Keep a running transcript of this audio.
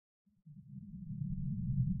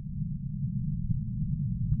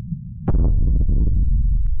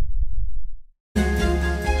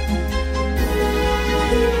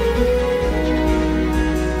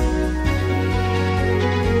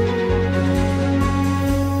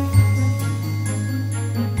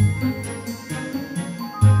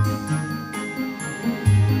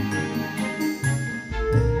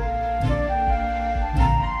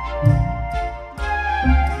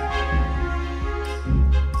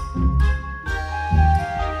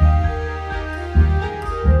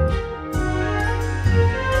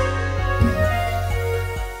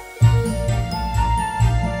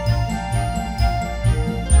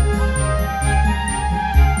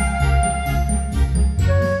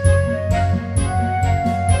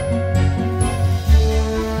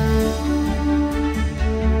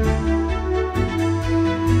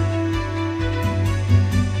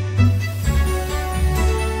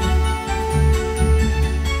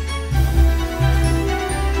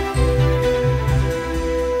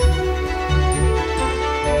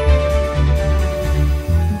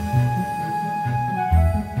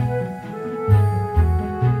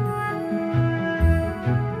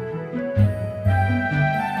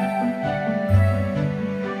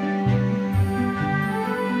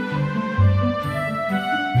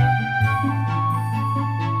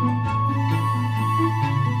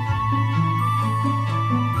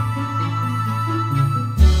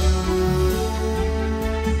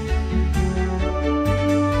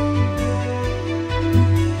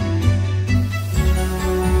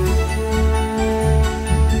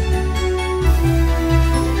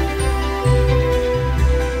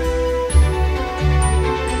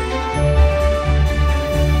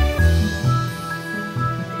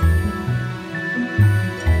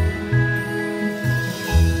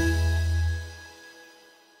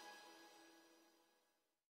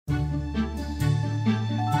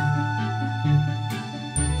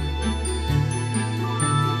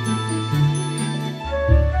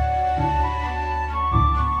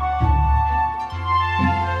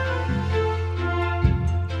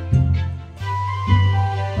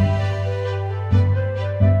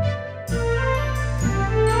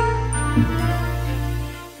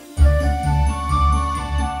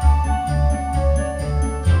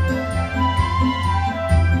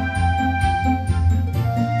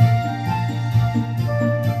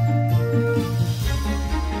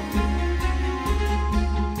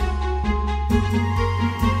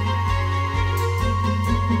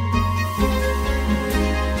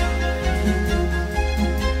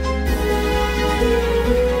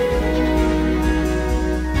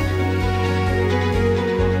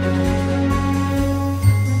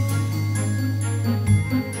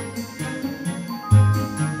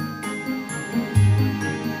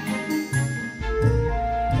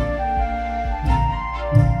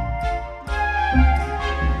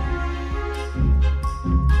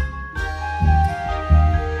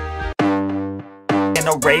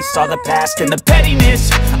erase all the past and the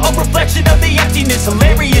pettiness. A reflection of the emptiness,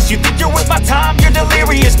 hilarious. You think you're worth my time, you're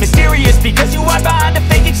delirious. Mysterious, because you hide behind a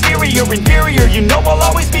fake exterior. Inferior, you know I'll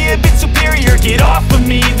always be a bit superior. Get off of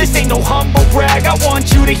me, this ain't no humble brag. I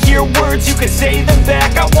want you to hear words, you can say them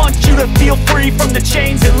back. I want you to feel free from the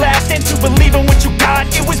chains at last, and to believe in what you got,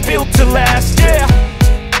 it was built to last, yeah.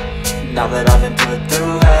 Now that I've been put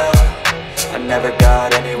through hell, I never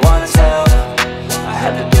got anyone's help. I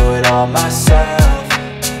had to do it all myself.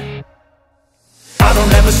 I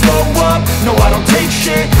don't ever slow up, no I don't take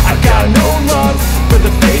shit. I got no love for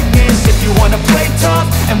the fakeness. If you wanna play tough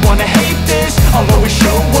and wanna hate this, I'll always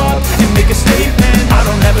show up and make a statement. I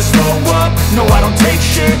don't ever slow up, no I don't take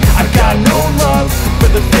shit. I got no love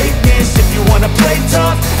for the fakeness. If you wanna play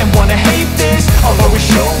tough and wanna hate this, I'll always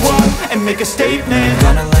show up and make a statement.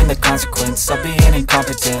 Gonna learn the consequence of being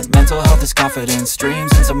incompetent. Mental health is confidence,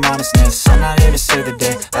 dreams and some honestness. I'm not here to save the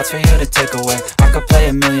day, that's for you to take away. I could play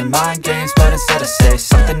a million mind games, but instead I say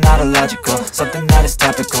something not illogical, something that is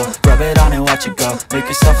topical. Rub it on and watch it go, make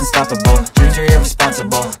yourself unstoppable. Dreams are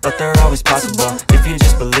irresponsible, but they're always possible. If you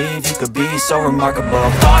just believe, you could be so remarkable.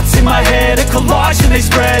 Thoughts in my head, a collage and they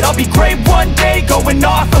spread. I'll be great one day, going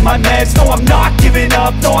off of my meds. No, I'm not giving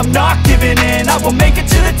up, no, I'm not giving in. I will make it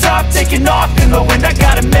to the top, taking off in the wind. I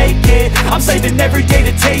gotta make it, I'm saving every day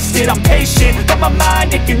to taste it. I'm patient, but my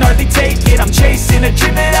mind, it can hardly take it. I'm chasing a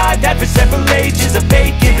dream that I've had for several ages. A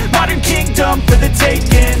vacant, modern kingdom for the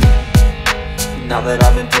taking. Now that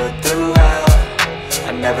I've been put through hell,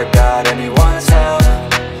 I never got anyone's help.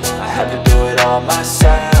 I had to do it all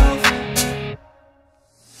myself.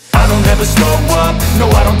 I don't ever slow up, no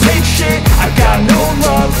I don't take shit. I got no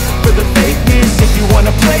love for the fakeness. If you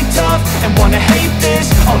wanna play tough and wanna hate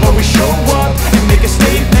this, I'll always show up and make a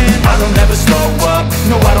statement. I don't ever slow up,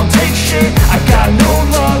 no I don't take shit. I got no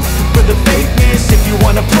love for the fakeness. If you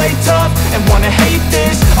wanna play tough and wanna hate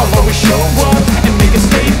this, I'll always show up and make a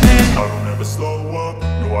statement. I don't ever slow up,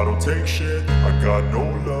 no I don't take shit. I got no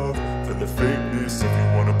love for the fakeness. If you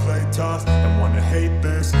wanna play tough and wanna hate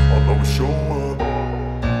this, I'll always show up.